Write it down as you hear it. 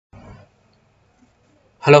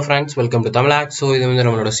Hello friends, welcome to Tamil Act. So இது வந்து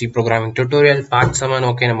நம்மளோட C programming tutorial part 7.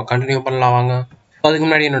 Okay, நம்ம கண்டினியூ பண்ணலாம் வாங்க. அதுக்கு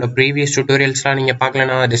முன்னாடி என்னோட ப்ரீவியஸ் டுட்டோரியல்ஸ்லாம் நீங்கள்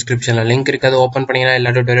பார்க்கலன்னா டிஸ்கிரிப்ஷனில் லிங்க் இருக்குது, அதை ஓப்பன் பண்ணிங்கன்னா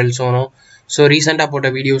எல்லா டுட்டோரியல்ஸும் வரும். ஸோ ரீசெண்டாக போட்ட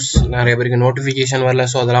வீடியோஸ் நிறைய பேருக்கு நோட்டிஃபிகேஷன் வரல,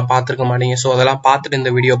 ஸோ அதெல்லாம் பார்த்துருக்க மாட்டீங்க. ஸோ அதெல்லாம் பார்த்துட்டு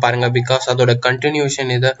இந்த வீடியோ பாருங்கள், பிகாஸ் அதோட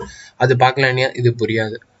கண்டினியூஷன் இது. அது பார்க்கலன்னா இது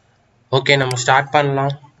புரியாது. ஓகே, நம்ம ஸ்டார்ட்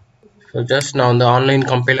பண்ணலாம். ஸோ ஜஸ்ட் நான் வந்து ஆன்லைன்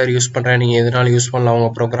கம்பைலர் யூஸ் பண்ணுறேன், நீங்கள் எதனால யூஸ் பண்ணலாம்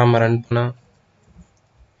உங்கள் ப்ரோக்ராமை ரன் பண்ண.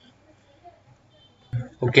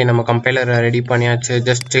 ஓகே, நம்ம கம்பைலரை ரெடி பண்ணியாச்சு.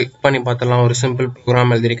 ஜஸ்ட் செக் பண்ணி பார்த்தலாம். ஒரு சிம்பிள்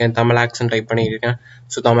ப்ரோக்ராம் எழுதியிருக்கேன், தமிழ் ஆக்ஷன் டைப் பண்ணியிருக்கேன்.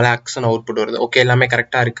 ஸோ தமிழ் ஆக்ஷன் அவுட்புட் வருது. ஓகே, எல்லாமே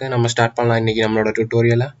கரெக்டாக இருக்குது. நம்ம ஸ்டார்ட் பண்ணலாம் இன்றைக்கி நம்மளோட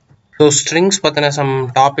டுட்டோரியலை. ஸோ ஸ்ட்ரிங்ஸ் பற்றின சம்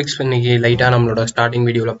டாபிக்ஸ் இன்றைக்கி லைட்டாக நம்மளோட ஸ்டார்டிங்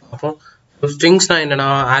வீடியோவில் பார்ப்போம். ஸோ ஸ்ட்ரிங்ஸ்னால் என்னென்னா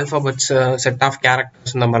ஆல்ஃபாபெட்ஸ், செட் ஆஃப்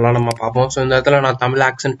கேரக்டர்ஸ், இந்த மாதிரிலாம் நம்ம பார்ப்போம். ஸோ இந்த இடத்துல நான் தமிழ்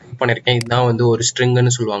ஆக்ஷன் டைப் பண்ணியிருக்கேன். இதுதான் வந்து ஒரு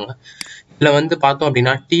ஸ்ட்ரிங்குன்னு சொல்லுவாங்க. இதில் வந்து பார்த்தோம்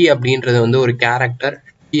அப்படின்னா டி அப்படின்றது வந்து ஒரு கேரக்டர்,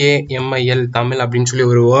 TAMIL தமிழ் அப்படின்னு சொல்லி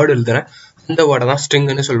ஒரு வேர்டு எழுதுறேன். இந்த வேர்டை தான்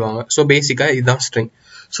ஸ்ட்ரிங்னு சொல்லுவாங்க. ஸோ பேசிக்காக இதுதான் ஸ்ட்ரிங்.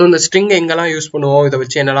 ஸோ இந்த ஸ்ட்ரிங் எங்கெல்லாம் யூஸ் பண்ணுவோம், இதை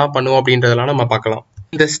வச்சு என்னெல்லாம் பண்ணுவோம் அப்படின்றதெல்லாம் நம்ம பார்க்கலாம்.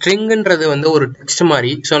 இந்த ஸ்ட்ரிங்குன்றது வந்து ஒரு டெக்ஸ்ட்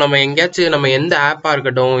மாதிரி. ஸோ நம்ம எங்கேயாச்சும் நம்ம எந்த ஆப்பாக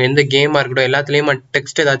இருக்கட்டும், எந்த கேமாக இருக்கட்டும், எல்லாத்துலேயும்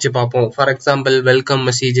டெக்ஸ்ட் ஏதாச்சும் பார்ப்போம். ஃபார் எக்ஸாம்பிள் வெல்கம்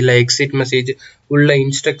மெசேஜ், இல்லை எக்ஸிட் மெசேஜ், உள்ள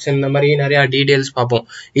இன்ஸ்ட்ரக்ஷன், இந்த மாதிரி நிறையா டீட்டெயில்ஸ் பார்ப்போம்.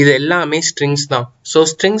 இது எல்லாமே ஸ்ட்ரிங்ஸ் தான். ஸோ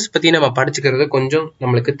ஸ்ட்ரிங்ஸ் பற்றி நம்ம படிச்சுக்கிறது கொஞ்சம்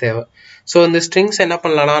நம்மளுக்கு தேவை. ஸோ இந்த ஸ்ட்ரிங்ஸ் என்ன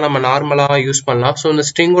பண்ணலாம்னா நம்ம நார்மலாக யூஸ் பண்ணலாம். ஸோ இந்த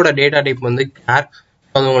ஸ்ட்ரிங்கோட டேட்டா டைப் வந்து கேர்,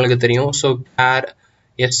 அது உங்களுக்கு தெரியும். ஸோ கேர்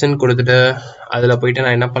எஸ்ன்னு கொடுத்துட்டு அதில் போயிட்டு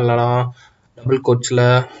நான் என்ன பண்ணலாம், டபுள் கோட்ஸில்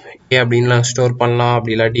ஏ அப்படின்லாம் ஸ்டோர் பண்ணலாம்.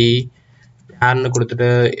 அப்படி இல்லாட்டி கேர்னு கொடுத்துட்டு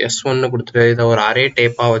S1 கொடுத்துட்டு இதை ஒரு அரே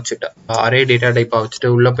டைப்பாக வச்சுட்டு, அரே டேட்டா டைப்பாக வச்சுட்டு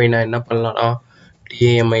உள்ளே போய் நான் என்ன பண்ணலாம்னா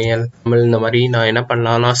TAMIL தமிழ், இந்த மாதிரி நான் என்ன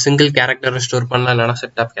பண்ணலாம்னா சிங்கிள் கேரக்டரை ஸ்டோர் பண்ணலாம், இல்லைனா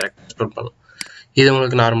செட் ஆஃப் கேரக்டர் ஸ்டோர் பண்ணலாம். இது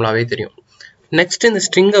உங்களுக்கு நார்மலாகவே தெரியும். நெக்ஸ்ட் இந்த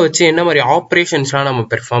ஸ்ட்ரிங்கை வச்சு என்ன மாதிரி ஆப்ரேஷன்ஸ்லாம் நம்ம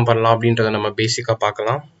பெர்ஃபார்ம் பண்ணலாம் அப்படின்றத நம்ம பேசிக்காக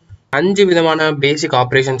பார்க்கலாம். 5 விதமான பேசிக்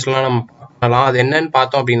ஆப்ரேஷன்ஸ்லாம் நம்ம பண்ணலாம். அது என்னன்னு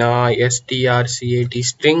பார்த்தோம் அப்படின்னா STRCAT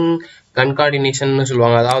ஸ்ட்ரிங் கன்கார்டினேஷன்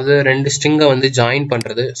சொல்லுவாங்க. அதாவது ரெண்டு ஸ்ட்ரிங்கை வந்து ஜாயின்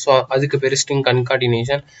பண்ணுறது. ஸோ அதுக்கு பேர் ஸ்ட்ரிங்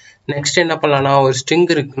கன்கார்டினேஷன். நெக்ஸ்ட் என்ன பண்ணலாம்னா ஒரு ஸ்ட்ரிங்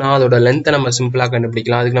இருக்குன்னா அதோட லென்த்தை நம்ம சிம்பிளாக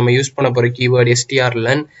கண்டுபிடிக்கலாம். அதுக்கு நம்ம யூஸ் பண்ண போகிற கீவேர்டு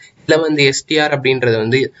STRLen. இல்லை வந்து STR அப்படின்றது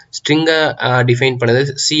வந்து ஸ்ட்ரிங்கை டிஃபைன் பண்ணுது.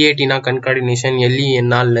 CATனா கன்கார்டினேஷன்,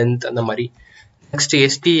 LENனா லென்த், அந்த மாதிரி. நெக்ஸ்ட்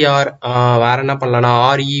STR வேற என்ன பண்ணலாம்னா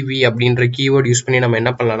REV அப்படின்ற கீவேர்டு யூஸ் பண்ணி நம்ம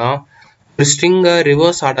என்ன பண்ணலாம், ஒரு ஸ்ட்ரிங்கை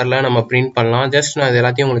ரிவர்ஸ் ஆர்டரில் நம்ம பிரிண்ட் பண்ணலாம். ஜஸ்ட் நான் இது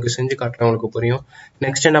எல்லாத்தையும் உங்களுக்கு செஞ்சு காட்டுறேன், உங்களுக்கு புரியும்.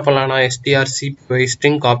 நெக்ஸ்ட் என்ன பண்ணலாம்னா STRCPY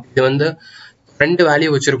ஸ்ட்ரிங் காப்பி. இது வந்து ரெண்டு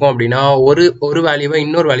வேல்யூ வச்சுருக்கோம் அப்படின்னா ஒரு வேல்யூவை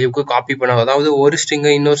இன்னொரு வேல்யூவுக்கு காப்பி பண்ணும். அதாவது ஒரு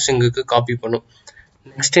ஸ்ட்ரிங்கை இன்னொரு ஸ்ட்ரிங்குக்கு காப்பி பண்ணும்.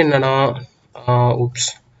 நெக்ஸ்ட் என்னன்னா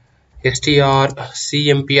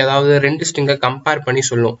STRCMP, அதாவது ரெண்டு ஸ்ட்ரிங்கை கம்பேர் பண்ணி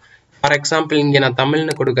சொல்லும். ஃபார் எக்ஸாம்பிள் இங்கே நான்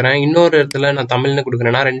தமிழ்னு கொடுக்குறேன், இன்னொரு இடத்துல நான் தமிழ்னு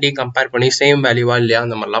கொடுக்குறேன்னா ரெண்டையும் கம்பேர் பண்ணி சேம் வேல்யூவா இல்லையா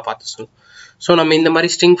அந்த மாதிரிலாம் பார்த்து சொல்லும். ஸோ நம்ம இந்த மாதிரி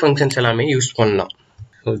ஸ்ட்ரிங் ஃபங்க்ஷன்ஸ் எல்லாமே யூஸ் பண்ணலாம்.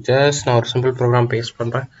 ஸோ ஜஸ்ட் நான் ஒரு சிம்பிள் ப்ரோக்ராம் பேஸ்ட்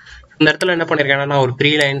பண்ணுறேன். இந்த இடத்துல என்ன பண்ணியிருக்கேன்னா நான் ஒரு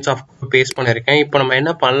 3 lines ஆஃப் பேஸ்ட் பண்ணியிருக்கேன். இப்போ நம்ம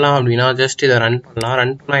என்ன பண்ணலாம் அப்படின்னா ஜஸ்ட் இதை ரன் பண்ணலாம்.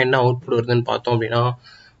 ரன் பண்ணால் என்ன அவுட்புட் வருதுன்னு பார்த்தோம் அப்படின்னா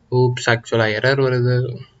ஆக்சுவலாக எரர் வருது.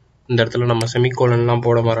 இந்த இடத்துல நம்ம செமிகோலன்லாம்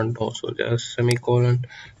போட மறந்துட்டோம். ஸோ ஜஸ்ட்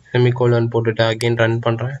செமிகோலன் போட்டுட்டு அகெயின் ரன்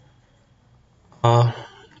பண்ணுறேன்.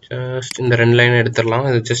 ஜஸ்ட் இந்த 2 லைன் எடுத்துடலாம்.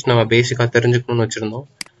 இது ஜஸ்ட் நம்ம பேசிக்காக தெரிஞ்சுக்கணும்னு வச்சுருந்தோம்.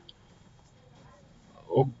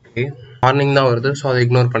 ஓகே, வார்னிங் தான் வருது, ஸோ அதை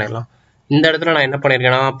இக்னோர் பண்ணிடலாம். இந்த இடத்துல நான் என்ன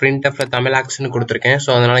பண்ணியிருக்கேன்னா printfல தமிழ் ஆக்ஷன் கொடுத்துருக்கேன். ஸோ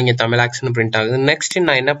அதனால் இங்கே தமிழ் ஆக்ஷன் பிரிண்ட் ஆகுது. நெக்ஸ்ட்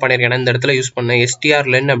நான் என்ன பண்ணியிருக்கேன்னா இந்த இடத்துல யூஸ் பண்ண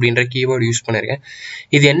STRLen அப்படின்ற கீவேர்டு யூஸ் பண்ணியிருக்கேன்.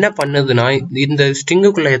 இது என்ன பண்ணுதுன்னா இந்த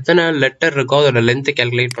ஸ்ட்ரிங்குக்குள்ளே எத்தனை லெட்டர் இருக்கோ அதோட லென்த்தை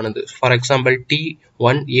கேல்குலேட் பண்ணுது. For example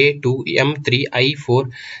T1 A2 M3 I4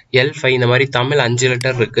 L5 இந்த மாதிரி தமிழ் 5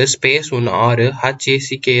 லெட்டர் இருக்குது. ஸ்பேஸ் 1 6, HACKS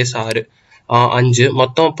 6 5,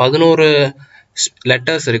 மொத்தம் 11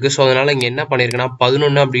 லெட்டர்ஸ் இருக்குது. ஸோ அதனால் இங்கே என்ன பண்ணியிருக்குன்னா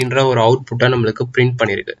 11 அப்படின்ற ஒரு அவுட்புட்டை நம்மளுக்கு பிரிண்ட்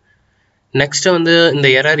பண்ணியிருக்கு. நெக்ஸ்ட் வந்து இந்த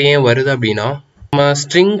எரர் ஏன் வருது அப்படின்னா நம்ம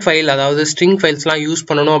ஸ்ட்ரிங் ஃபைல், அதாவது ஸ்ட்ரிங் ஃபைல்ஸ்லாம் யூஸ்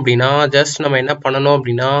பண்ணணும் அப்படின்னா ஜஸ்ட் நம்ம என்ன பண்ணணும்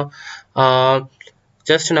அப்படின்னா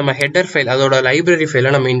ஜஸ்ட் நம்ம ஹெட்டர் ஃபைல், அதோட லைப்ரரி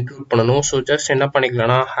ஃபைலை நம்ம இன்க்ளூட் பண்ணணும். ஸோ ஜஸ்ட் என்ன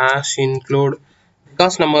பண்ணிக்கலாம்னா #include,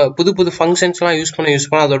 பிகாஸ் நம்ம புது ஃபங்க்ஷன்ஸ்லாம் யூஸ்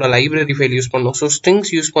பண்ண அதோட லைப்ரரி ஃபைல் யூஸ் பண்ணணும். ஸோ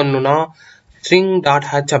ஸ்ட்ரிங்ஸ் யூஸ் பண்ணணும்னா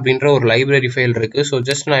string.h அப்படின்ற ஒரு லைப்ரரி ஃபைல் இருக்குது. ஸோ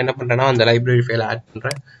ஜஸ்ட் நான் என்ன பண்ணுறேன்னா அந்த லைப்ரரி ஃபைலை ஆட்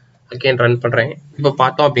பண்ணுறேன், அகெயின் ரன் பண்ணுறேன். இப்போ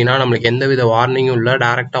பார்த்தோம் அப்படின்னா நம்மளுக்கு எந்தவித வார்னிங்கும் இல்லை,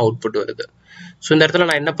 டேரெக்டாக அவுட்புட் வருது. ஸோ இந்த இடத்துல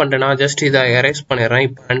நான் என்ன பண்ணுறேன்னா ஜஸ்ட் இதை எரேஸ் பண்ணிடுறேன்.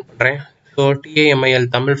 இப்போ ரன் பண்ணுறேன். ஸோ TAMIL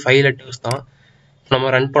தமிழ் 5 லெட்டர்ஸ் தான்.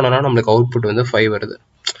 நம்ம ரன் பண்ணோன்னா நம்மளுக்கு அவுட்புட் வந்து 5 வருது.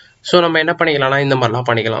 ஸோ நம்ம என்ன பண்ணிக்கலாம்னா இந்த மாதிரிலாம்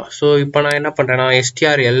பண்ணிக்கலாம். ஸோ இப்போ நான் என்ன பண்ணுறேன்னா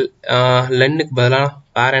STRLenக்கு பதிலாக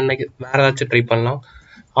வேறு ஏதாச்சும் ட்ரை பண்ணலாம்.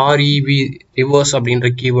 REV ரிவர்ஸ் அப்படின்ற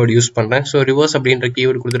கீவேர்டு யூஸ் பண்ணுறேன். ஸோ ரிவர்ஸ் அப்படின்ற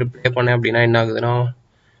கீவேர்டு கொடுத்துட்டு ப்ளே பண்ணேன் அப்படின்னா என்ன ஆகுதுன்னா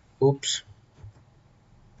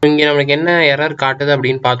இங்கே நம்மளுக்கு என்ன எரர் காட்டுது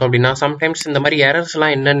அப்படின்னு பார்த்தோம் அப்படின்னா, சம்டைம்ஸ் இந்த மாதிரி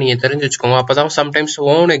எரர்ஸ்லாம் என்னன்னு நீங்கள் தெரிஞ்சு வச்சுக்கோங்க. அப்போ தான் சம்டைம்ஸ்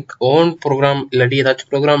ஓன் ப்ரோக்ராம் இல்லாட்டி ஏதாச்சும்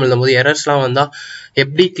ப்ரோக்ராம் எழுதும்போது எரர்ஸ்லாம் வந்தால்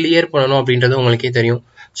எப்படி கிளியர் பண்ணணும் அப்படின்றது உங்களுக்கே தெரியும்.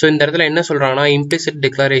 ஸோ இந்த இடத்துல என்ன சொல்கிறாங்கன்னா, implicit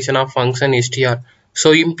declaration of function STR. So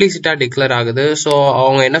இம்ப்ளிசிட்டாக declare ஆகுது. ஸோ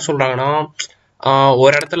அவங்க என்ன சொல்கிறாங்கன்னா,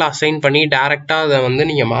 ஒரு இடத்துல அசைன் பண்ணி டேரெக்டாக அதை வந்து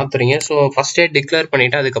நீங்கள் மாற்றுறீங்க. ஸோ ஃபஸ்ட்டே டிக்ளேர்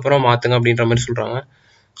பண்ணிவிட்டு அதுக்கப்புறம் மாற்றுங்க அப்படின்ற மாதிரி சொல்கிறாங்க.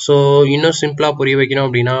 ஸோ இன்னும் சிம்பிளாக புரிய வைக்கணும்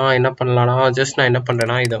அப்படின்னா என்ன பண்ணலாம்னா, ஜஸ்ட் நான் என்ன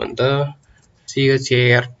பண்ணுறேன்னா, இதை வந்து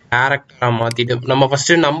சிஹெச்ஏஆர் கேரக்டராக மாற்றிட்டு நம்ம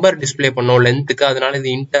ஃபஸ்ட்டு நம்பர் டிஸ்பிளே பண்ணோம் லென்த்துக்கு, அதனால இது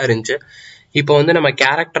இன்ட்டாக இருந்துச்சு. இப்போ வந்து நம்ம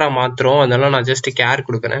கேரக்டராக மாற்றுறோம், அதனால நான் ஜஸ்ட் கேர்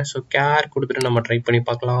கொடுக்குறேன். ஸோ கேர் கொடுத்துட்டு நம்ம ட்ரை பண்ணி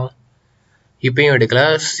பார்க்கலாம். இப்பயும் எடுக்கல,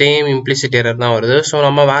 சேம் இம்ப்ளிசிட் எரர் தான் வருது. ஸோ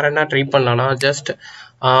நம்ம வேற என்ன ட்ரை பண்ணலாம்னா, ஜஸ்ட்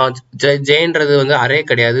ஜேன்றது வந்து அரே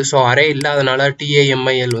கிடையாது. ஸோ அரே இல்லாதனால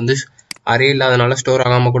டிஏஎம்ஐஎல் வந்து அரே இல்லாதனால ஸ்டோர்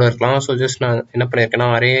ஆகாமல் கூட இருக்கலாம். ஸோ ஜஸ்ட் நான் என்ன பண்ணியிருக்கேன்னா,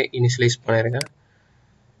 அரே இனிஷியலைஸ் பண்ணியிருக்கேன்.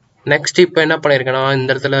 நெக்ஸ்ட் இப்போ என்ன பண்ணியிருக்கேன்னா, இந்த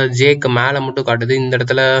இடத்துல ஜேக்கு மேலே மட்டும் காட்டுது, இந்த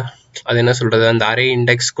இடத்துல அது என்ன சொல்கிறது, அந்த அரே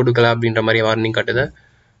இண்டெக்ஸ் கொடுக்கல அப்படின்ற மாதிரி வார்னிங் காட்டுது.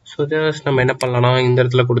 ஸோ ஜஸ்ட் நம்ம என்ன பண்ணலாம்னா, இந்த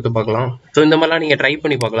இடத்துல கொடுத்து பார்க்கலாம். ஸோ இந்த மாதிரிலாம் நீங்கள் ட்ரை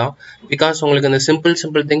பண்ணி பார்க்கலாம். பிகாஸ் உங்களுக்கு இந்த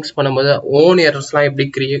சிம்பிள் திங்ஸ் பண்ணும்போது ஓன் எரர்ஸ்லாம் எப்படி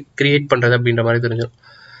கிரியேட் பண்ணுறது அப்படின்ற மாதிரி தெரிஞ்சிடும்.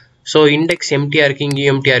 ஸோ இண்டெக்ஸ் எம்டியாக இருக்குது,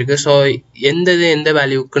 இங்கேயும் எம்டியாக இருக்குது. ஸோ எந்த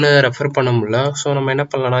வேல்யூக்குன்னு ரெஃபர் பண்ண முடியல. ஸோ நம்ம என்ன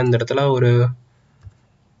பண்ணலாம்னா, இந்த இடத்துல ஒரு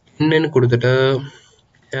என்னன்னு கொடுத்துட்டு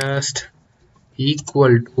ஜஸ்ட்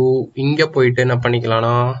ஈக்குவல் டு இங்கே போயிட்டு என்ன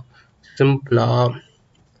பண்ணிக்கலாம்னா, சிம்பிளாக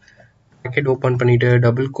பேக்கெட் ஓப்பன் பண்ணிவிட்டு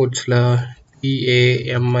டபுள் கோட்ஸில்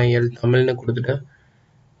டிஏஎம்ஐஎல் தமிழ்னு கொடுத்துட்டு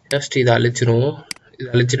ஜஸ்ட் இதை அழிச்சிருவோம். இதை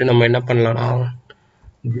அழிச்சிட்டு நம்ம என்ன பண்ணலாம்னா,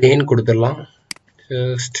 ஜேன் கொடுத்துடலாம்.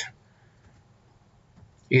 ஜஸ்ட்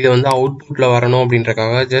இது வந்து அவுட்புட்டில் வரணும்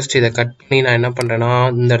அப்படின்றக்காக ஜஸ்ட் இதை கட் பண்ணி நான் என்ன பண்ணுறேன்னா,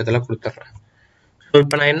 இந்த இடத்துல கொடுத்துட்றேன். ஸோ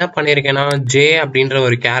இப்போ நான் என்ன பண்ணியிருக்கேன்னா, ஜே அப்படின்ற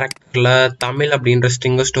ஒரு கேரக்டரில் தமிழ் அப்படின்ற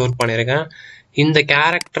ஸ்ட்ரிங்கை ஸ்டோர் பண்ணியிருக்கேன். இந்த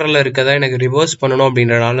கேரக்டரில் இருக்கதை எனக்கு ரிவர்ஸ் பண்ணணும்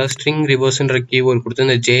அப்படின்றனால ஸ்ட்ரிங் ரிவர்ஸ்ன்ற கீவேர்ட் கொடுத்து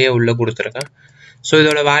இந்த ஜேயை உள்ளே கொடுத்துருக்கேன். ஸோ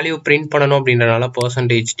இதோட வேல்யூ பிரிண்ட் பண்ணணும் அப்படின்றனால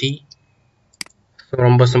 %d.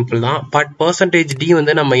 ரொம்ப சிம்பிள் தான். பட் %d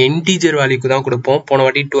வந்து நம்ம இன்டீஜர் வேல்யூக்கு தான் கொடுப்போம். போன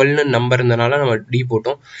வாட்டி 12 நம்பர் இருந்தனால நம்ம டி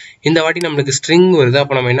போட்டோம். இந்த வாட்டி நம்மளுக்கு ஸ்ட்ரிங் வருது.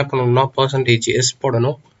 அப்போ நம்ம என்ன பண்ணணும்னா %s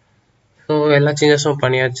போடணும். ஸோ எல்லா சேஞ்சஸும்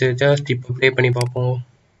பண்ணியாச்சு. ஜஸ்ட் இப்போ ப்ளே பண்ணி பார்ப்போம்.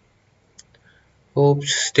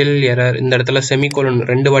 Oops, still error. இந்த இடத்துல செமிகோலன்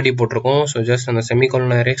 2 வாட்டி போட்டிருக்கோம். ஸோ ஜஸ்ட் அந்த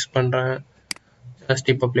செமிகோலனை எரேஸ் பண்ணுறேன்.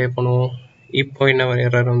 ஜஸ்ட் இப்போ ப்ளே பண்ணுவோம். இப்போ என்ன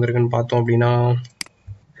எரர் வந்திருக்குன்னு பார்த்தோம் அப்படின்னா,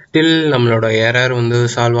 ஸ்டில் நம்மளோட எரர் வந்து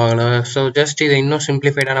சால்வ் ஆகலை. ஸோ ஜஸ்ட் இதை இன்னும்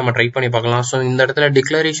சிம்பிளிஃபைடாக நம்ம ட்ரை பண்ணி பார்க்கலாம். ஸோ இந்த இடத்துல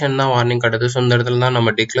டிக்ளரேஷன் தான் வார்னிங் காட்டுது. ஸோ இந்த இடத்துல தான்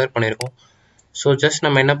நம்ம டிக்ளேர் பண்ணியிருக்கோம். ஸோ ஜஸ்ட்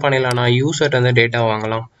நம்ம என்ன பண்ணிடலாம்னா, யூசர்ட் வந்து டேட்டா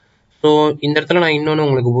வாங்கலாம். ஸோ இந்த இடத்துல நான் இன்னொன்று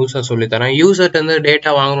உங்களுக்கு புதுசாக சொல்லித்தரேன். யூசர்ட் வந்து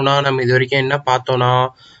டேட்டா வாங்கணும்னா நம்ம இது வரைக்கும் என்ன பார்த்தோம்னா,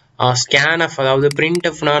 ஸ்கேன்எஃப், அதாவது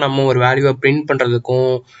பிரிண்ட்எஃப்னா நம்ம ஒரு வேல்யூவை பிரிண்ட்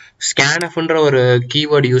பண்ணுறதுக்கும் ஸ்கேன்எஃப்ன்ற ஒரு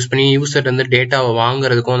கீவேர்டு யூஸ் பண்ணி யூசர்ட் வந்து டேட்டாவை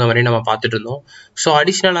வாங்குறதுக்கும் அந்த மாதிரி நம்ம பார்த்துட்டு இருந்தோம். ஸோ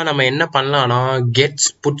அடிஷ்னலாக நம்ம என்ன பண்ணலாம்னா, கெட்ஸ்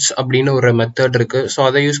புட்ஸ் அப்படின்னு ஒரு மெத்தட் இருக்குது. ஸோ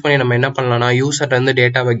அதை யூஸ் பண்ணி நம்ம என்ன பண்ணலாம்னா, யூசர்ட் வந்து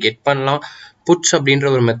டேட்டாவை கெட் பண்ணலாம். புட்ஸ் அப்படின்ற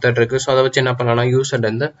ஒரு மெத்தட் இருக்குது. ஸோ அதை வச்சு என்ன பண்ணலாம்னா, யூசர்ட்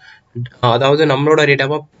வந்து அதாவது நம்மளோட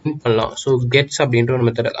டேட்டாவை பிரிண்ட் பண்ணலாம். ஸோ கெட்ஸ் அப்படின்ற ஒரு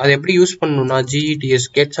மெத்தட், அது எப்படி யூஸ் பண்ணணும்னா, GETS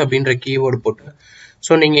கெட்ஸ் அப்படின்ற கீவேர்டு போட்டு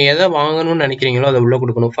ஸோ நீங்கள் எதை வாங்கணும்னு நினைக்கிறீங்களோ அதை உள்ளே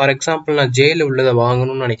கொடுக்கணும். ஃபார் எக்ஸாம்பிள் நான் ஜேல உள்ளதை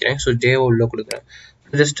வாங்கணும்னு நினைக்கிறேன். ஸோ ஜேவை உள்ளே கொடுக்குறேன்.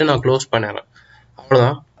 ஜஸ்ட்டு நான் க்ளோஸ் பண்ணிடுறேன்.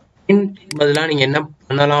 அவ்வளோதான். பிரிண்ட் பதிலாக நீங்கள் என்ன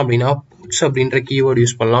பண்ணலாம் அப்படின்னா, புட்ஸ் அப்படின்ற கீவேர்டு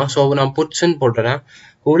யூஸ் பண்ணலாம். ஸோ நான் புட்ஸ்ன்னு போட்டுறேன்.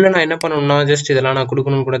 உள்ளே நான் என்ன பண்ணணும்னா, ஜஸ்ட் இதெல்லாம் நான்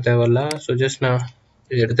கொடுக்கணும்னு கூட தேவையில்ல. ஸோ ஜஸ்ட் நான்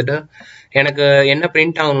இது எடுத்துகிட்டு எனக்கு என்ன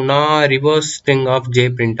பிரிண்ட் ஆகணும்னா, reverse string of J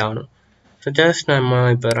print ஆகணும். ஸோ ஜஸ்ட் நம்ம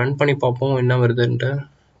இப்போ ரன் பண்ணி பார்ப்போம் என்ன வருதுன்ட்டு.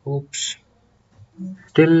 ஓப்ஸ்,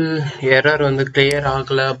 ஸ்டில் எரர் வந்து கிளியர்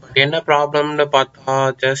ஆகலை. பட் என்ன ப்ராப்ளம்னு பார்த்தா,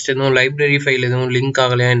 ஜஸ்ட் எதுவும் லைப்ரரி ஃபைல் எதுவும் லிங்க்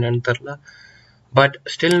ஆகலையா என்னன்னு தெரில. பட்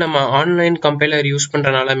ஸ்டில் நம்ம ஆன்லைன் கம்பைலர் யூஸ்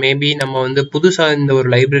பண்ணுறனால மேபி நம்ம வந்து புதுசாக இந்த ஒரு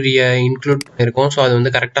லைப்ரரியை இன்க்ளூட் பண்ணியிருக்கோம். ஸோ அது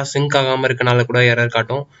வந்து கரெக்டாக சிங்க் ஆகாமல் இருக்கனால கூட எரர்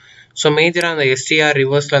காட்டும். ஸோ மேஜராக அந்த STR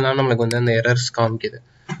ரிவர்ஸில் தான் நம்மளுக்கு வந்து அந்த எரர்ஸ் காமிக்குது.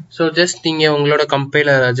 ஸோ ஜஸ்ட் நீங்கள் உங்களோட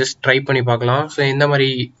கம்பைலரை ஜஸ்ட் ட்ரை பண்ணி பார்க்கலாம். ஸோ எந்த மாதிரி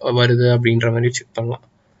வருது அப்படின்ற மாதிரி செக் பண்ணலாம்.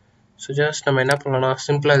 ஸோ ஜஸ்ட் நம்ம என்ன பண்ணலாம்னா,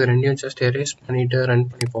 சிம்பிளாக இது ரெண்டையும் ஜஸ்ட் எரேஸ் பண்ணிவிட்டு ரன்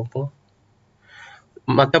பண்ணி பார்ப்போம்.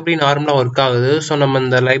 மற்றபடி நார்மலாக ஒர்க் ஆகுது. ஸோ நம்ம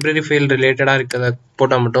இந்த லைப்ரரி ஃபைல் ரிலேட்டடாக இருக்கிறத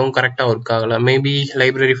போட்டால் மட்டும் கரெக்டாக ஒர்க் ஆகலை. மேபி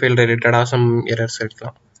லைப்ரரி ஃபைல் ரிலேட்டடாக சம் எரர்ஸ்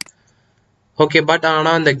இருக்கலாம். ஓகே, பட்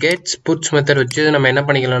ஆனால் இந்த கெட்ஸ் புட்ஸ் மெத்தட் வச்சு நம்ம என்ன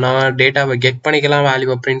பண்ணிக்கலாம்னா, டேட்டாவை கெட் பண்ணிக்கலாம்,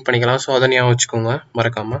 வேல்யூவை பிரிண்ட் பண்ணிக்கலாம். ஸோ அதை ஞாபகம் வச்சுக்கோங்க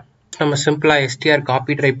மறக்காமல். நம்ம சிம்பிளாக STR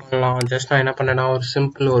காப்பி ட்ரை பண்ணலாம். ஜஸ்ட் நான் என்ன பண்ணேன்னா, ஒரு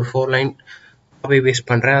சிம்பிள் ஒரு 4 லைன் காப்பி பேஸ்ட்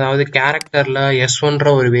பண்ணுறேன். அதாவது கேரக்டரில் S1ன்ற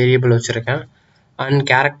ஒரு வேரியபிள் வச்சுருக்கேன் அண்ட்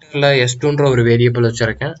கேரக்டரில் S2ன்ற ஒரு வேரியபிள்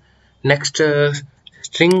வச்சுருக்கேன். நெக்ஸ்ட்டு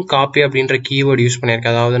ஸ்ட்ரிங் காப்பி அப்படின்ற கீவேர்டு யூஸ்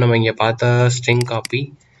பண்ணியிருக்கேன். அதாவது நம்ம இங்கே பார்த்த ஸ்ட்ரிங் காப்பி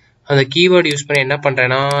அந்த கீவேர்டு யூஸ் பண்ணி என்ன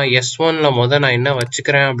பண்ணுறேன்னா S1ல நான் என்ன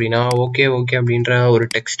வச்சுக்கிறேன் அப்படின்னா ஓகே ஓகே அப்படின்ற ஒரு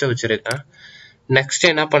டெக்ஸ்ட்டை வச்சுருக்கேன். நெக்ஸ்ட்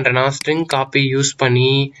என்ன பண்ணுறேன்னா ஸ்ட்ரிங் காப்பி யூஸ்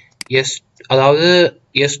பண்ணி அதாவது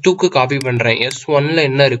S2க்கு காப்பி பண்ணுறேன். S1ல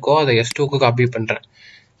என்ன இருக்கோ அதை S2க்கு காப்பி பண்ணுறேன்.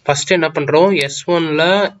 ஃபர்ஸ்ட் என்ன பண்ணுறோம், S1ல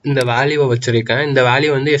இந்த வேல்யூவை வச்சுருக்கேன். இந்த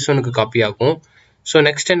வேல்யூ வந்து S1க்கு காப்பி ஆகும். ஸோ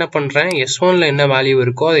நெக்ஸ்ட் என்ன பண்ணுறேன், S1ல என்ன வேல்யூ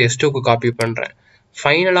இருக்கோ அதை S2க்கு காப்பி பண்ணுறேன்.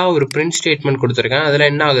 ஃபைனலாக ஒரு பிரிண்ட் ஸ்டேட்மெண்ட் கொடுத்துருக்கேன். அதில்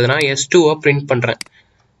என்ன ஆகுதுன்னா S2வை பிரிண்ட் பண்ணுறேன்.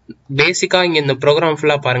 பேசிக்காக இங்கே இந்த ப்ரோக்ராம்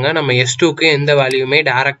ஃபுல்லாக பாருங்கள், நம்ம S2க்கு எந்த வேல்யூமே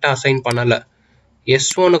டேரெக்டாக அசைன் பண்ணலை,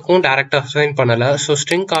 S1க்கும் டேரெக்டாக அசைன் பண்ணலை. ஸோ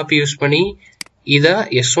ஸ்ட்ரிங் காப்பி யூஸ் பண்ணி இதை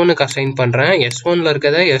S1க்கு அசைன் பண்ணுறேன், S1ல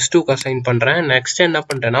இருக்கிறத S2க்கு அசைன் பண்ணுறேன். நெக்ஸ்ட் என்ன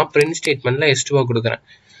பண்ணுறேன்னா பிரிண்ட் ஸ்டேட்மெண்ட்டில் S2வை கொடுக்குறேன்.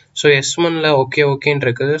 ஸோ S1ல ஓகே ஓகேன்னு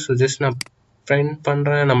இருக்குது. ஸோ ஜஸ்ட் நான் பிரிண்ட்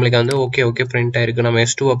பண்ணுறேன். நம்மளுக்கு வந்து ஓகே ஓகே பிரிண்ட் ஆயிருக்கு நம்ம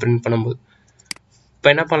S2வை பிரிண்ட் பண்ணும்போது. இப்போ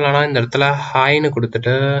என்ன பண்ணலாம்னா இந்த இடத்துல ஹாய்னு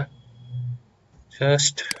கொடுத்துட்டு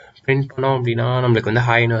ஜஸ்ட் பிரிண்ட் பண்ணோம் அப்படின்னா நம்மளுக்கு வந்து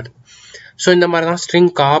ஹாய்னு வருது. ஸோ இந்த மாதிரி தான்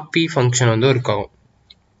ஸ்ட்ரிங் காப்பி ஃபங்க்ஷன் வந்து ஒர்க் ஆகும்.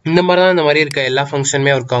 இந்த மாதிரி தான் இந்த மாதிரி இருக்க எல்லா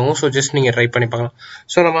ஃபங்க்ஷனுமே ஒர்க் ஆகும். ஸோ ஜஸ்ட் நீங்கள் ட்ரை பண்ணி பார்க்கலாம்.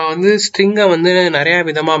 ஸோ நம்ம வந்து ஸ்ட்ரிங்கை வந்து நிறையா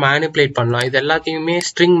விதமாக மேனிப்புலேட் பண்ணலாம். இது எல்லாத்தையுமே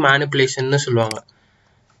ஸ்ட்ரிங் மேனிப்புலேஷன்னு சொல்லுவாங்க.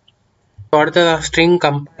 ஸோ அடுத்ததாக ஸ்ட்ரிங்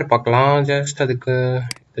கம்பேர் பார்க்கலாம். ஜஸ்ட் அதுக்கு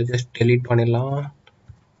இதை ஜஸ்ட் டெலீட் பண்ணிடலாம்.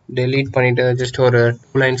 டெலீட் பண்ணிவிட்டு ஜஸ்ட் ஒரு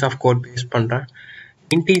 2 lines ஆஃப் கோட் பேஸ்ட் பண்ணுறேன்.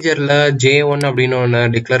 இன்டீஜரில் J1 அப்படின்னு ஒன்று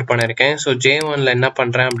டிக்ளேர் பண்ணியிருக்கேன். ஸோ J1ல என்ன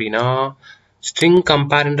பண்ணுறேன் அப்படின்னா ஸ்ட்ரிங்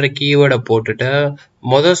கம்பேர்ன்ற கீவேர்டை போட்டுட்டு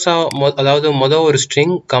அதாவது ஒரு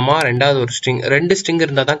ஸ்ட்ரிங் ரெண்டாவது ஒரு ஸ்ட்ரிங், 2 ஸ்ட்ரிங்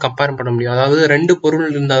இருந்தால் தான் கம்பேர் பண்ண முடியும். அதாவது 2 பொருள்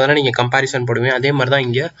இருந்தால் தானே நீங்கள் கம்பேரிசன் போடுவீங்க. அதே மாதிரி தான்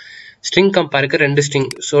இங்கே ஸ்ட்ரிங் கம்பேருக்கு 2 ஸ்ட்ரிங்.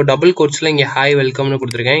 ஸோ டபுள் கோட்ஸில் இங்கே ஹாய் வெல்கம்னு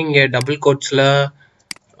கொடுத்துருக்கேன். இங்கே டபுள் கோட்ஸில்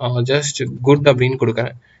ஜஸ்ட் குட் அப்படின்னு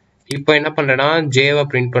கொடுக்குறேன். இப்போ என்ன பண்ணுறேன்னா ஜேவை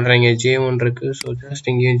பிரிண்ட் பண்ணுறேன். இங்கே J1 இருக்குது. ஸோ ஜஸ்ட்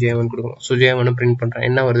இங்கேயும் J1 கொடுக்கணும். ஸோ J1 பிரிண்ட் பண்ணுறேன்.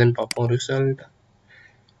 என்ன வருதுன்னு பார்ப்போம். ரிசல்ட்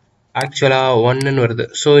ஆக்சுவலாக 1ன்னு வருது.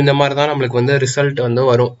 ஸோ இந்த மாதிரி தான் நம்மளுக்கு வந்து ரிசல்ட் வந்து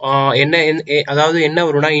வரும். அதாவது என்ன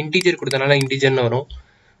வரும்னா இன்டீஜர் கொடுத்தனால இன்டீஜர்னு வரும்.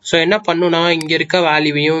 ஸோ என்ன பண்ணுன்னா இங்கே இருக்க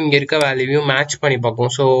வேல்யூவையும் மேட்ச் பண்ணி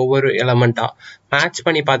பார்க்கும். ஸோ ஒவ்வொரு எலமெண்ட்டாக மேட்ச்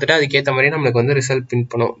பண்ணி பார்த்துட்டு அதுக்கேற்ற மாதிரி நம்மளுக்கு வந்து ரிசல்ட்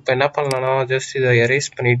பிரிண்ட் பண்ணும். இப்போ என்ன பண்ணலாம்னா ஜஸ்ட் இதை எரேஸ்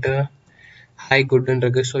பண்ணிவிட்டு ஹாய் குட்ன்னு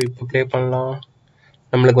இருக்குது. ஸோ இப்போ ப்ளே பண்ணலாம்.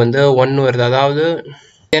 நம்மளுக்கு வந்து 1 வருது. அதாவது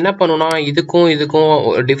என்ன பண்ணுன்னா இதுக்கும்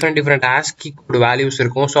டிஃப்ரெண்ட் ஆஸ்கி கோட் வேல்யூஸ்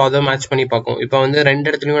இருக்கும். ஸோ அதை மேட்ச் பண்ணி பார்க்கும். இப்போ வந்து 2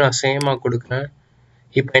 இடத்துலையும் நான் சேமாக கொடுக்குறேன்.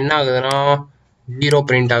 இப்போ என்ன ஆகுதுன்னா 0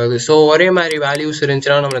 பிரிண்ட் ஆகுது. ஸோ ஒரே மாதிரி வேல்யூஸ்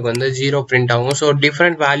இருந்துச்சுன்னா நம்மளுக்கு வந்து 0 பிரிண்ட் ஆகும். ஸோ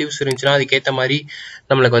டிஃப்ரெண்ட் வேல்யூஸ் இருந்துச்சுன்னா அதுக்கேற்ற மாதிரி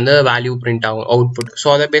நம்மளுக்கு வந்து வேல்யூ பிரிண்ட் ஆகும் அவுட்புட். ஸோ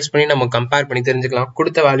அதை பேஸ் பண்ணி நம்ம கம்பேர் பண்ணி தெரிஞ்சுக்கலாம்.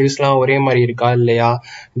 கொடுத்த வேல்யூஸ்லாம் ஒரே மாதிரி இருக்கா இல்லையா,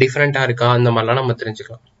 டிஃப்ரெண்ட்டாக இருக்கா, அந்த மாதிரிலாம் நம்ம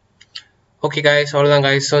தெரிஞ்சுக்கலாம். ஓகே கைஸ், அவ்வளோதான்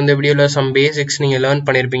கைஸ். ஸோ இந்த வீடியோவில் சம் பேசிக்ஸ் நீங்கள் லேர்ன்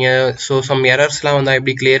பண்ணியிருப்பீங்க. ஸோ சம் எரர்ஸ்லாம் வந்து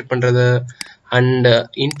எப்படி கிளியர் பண்ணுறது அண்ட்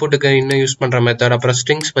இன்புட்டுக்கு இன்னும் யூஸ் பண்ணுற மெத்தட், அப்புறம்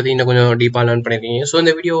ஸ்ட்ரிங்ஸ் பற்றி இன்னும் கொஞ்சம் டீப்பாக லேர்ன் பண்ணியிருக்கீங்க. ஸோ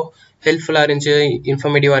இந்த வீடியோ ஹெல்ப்ஃபுல்லாக இருந்துச்சு,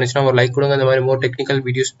 இன்ஃபர்மேட்டிவாக இருந்துச்சுன்னா ஒரு லைக் கொடுங்க. இந்த மாதிரி மோர் டெக்னிக்கல்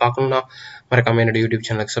வீடியோஸ் பார்க்கணுன்னா மறக்காம என்னோட யூடியூப்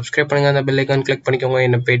சேனலுக்கு சப்ஸ்கிரைப் பண்ணுங்கள். அந்த பெல் ஐக்கான் கிளிக் பண்ணிக்கோங்க.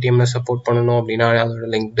 என்ன பேடிஎம்ல சப்போர்ட் பண்ணணும் அப்படின்னா அதோட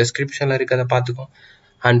லிங்க் டிஸ்கிரிப்ஷனில் இருக்குது, அதை பார்த்துக்கோங்க.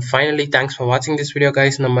 அண்ட் ஃபைனலி தேங்க்ஸ் ஃபார் வாட்சிங் திஸ் வீடியோ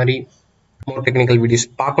கைஸ். இந்த மாதிரி மோர் டெக்னிக்கல் வீடியோஸ்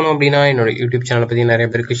பார்க்கணும் அப்படின்னா என்னோட யூடியூப் சேனலை பற்றி நிறைய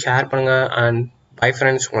பேருக்கு ஷேர் பண்ணுங்கள். அண்ட் பை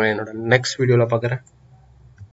ஃப்ரெண்ட்ஸ், உங்களை என்னோட நெக்ஸ்ட் வீடியோவில் பார்க்குறேன்.